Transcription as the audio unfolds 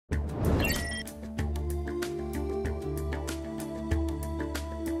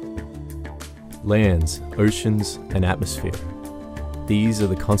lands, oceans, and atmosphere. These are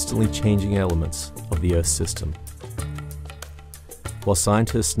the constantly changing elements of the Earth system. While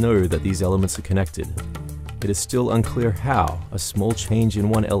scientists know that these elements are connected, it is still unclear how a small change in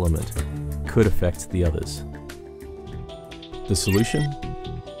one element could affect the others. The solution?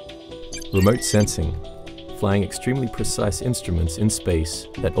 Remote sensing, flying extremely precise instruments in space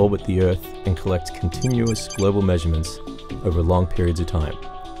that orbit the Earth and collect continuous global measurements over long periods of time.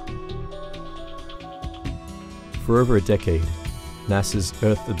 For over a decade, NASA's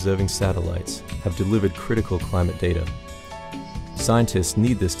Earth-observing satellites have delivered critical climate data. Scientists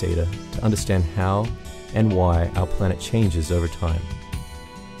need this data to understand how and why our planet changes over time.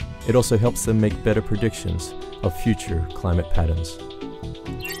 It also helps them make better predictions of future climate patterns.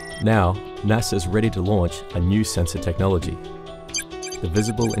 Now, NASA is ready to launch a new sensor technology, the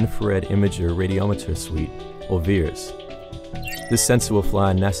Visible Infrared Imager Radiometer Suite, or VIIRS. This sensor will fly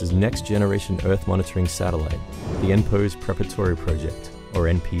on NASA's next-generation Earth monitoring satellite, the NPOESS Preparatory Project, or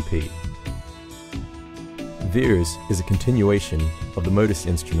NPP. VIIRS is a continuation of the MODIS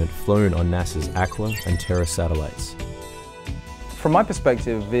instrument flown on NASA's Aqua and Terra satellites. From my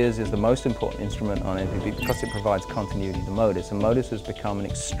perspective, VIIRS is the most important instrument on NPP because it provides continuity to MODIS, and MODIS has become an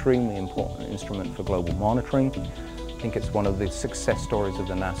extremely important instrument for global monitoring. I think it's one of the success stories of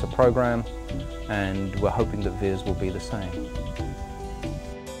the NASA program, and we're hoping that VIIRS will be the same.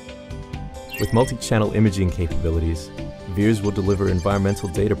 With multi-channel imaging capabilities, VIIRS will deliver environmental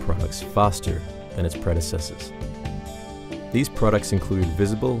data products faster than its predecessors. These products include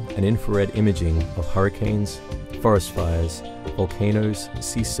visible and infrared imaging of hurricanes, forest fires, volcanoes,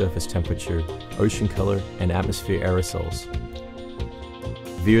 sea surface temperature, ocean color, and atmosphere aerosols.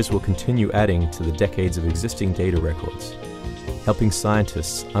 VIIRS will continue adding to the decades of existing data records, helping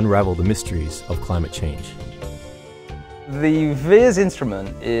scientists unravel the mysteries of climate change. The VIIRS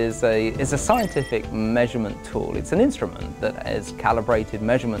instrument is a scientific measurement tool. It's an instrument that has calibrated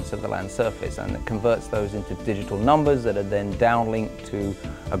measurements of the land surface, and it converts those into digital numbers that are then downlinked to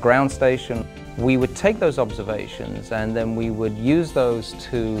a ground station. We would take those observations and then we would use those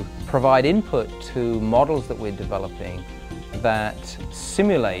to provide input to models that we're developing that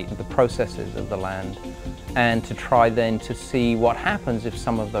simulate the processes of the land, and to try then to see what happens if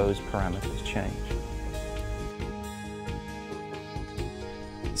some of those parameters change.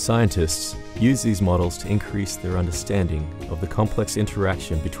 Scientists use these models to increase their understanding of the complex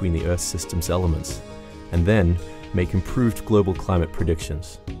interaction between the Earth system's elements, and then make improved global climate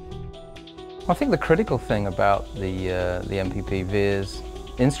predictions. I think the critical thing about the NPP VIIRS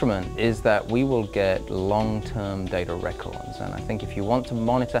instrument is that we will get long-term data records, and I think if you want to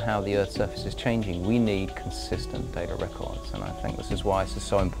monitor how the Earth's surface is changing, we need consistent data records, and I think this is why this is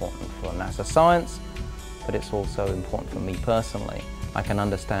so important for NASA science, but it's also important for me personally. I can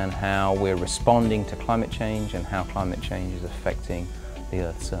understand how we're responding to climate change and how climate change is affecting the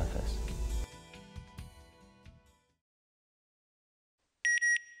Earth's surface.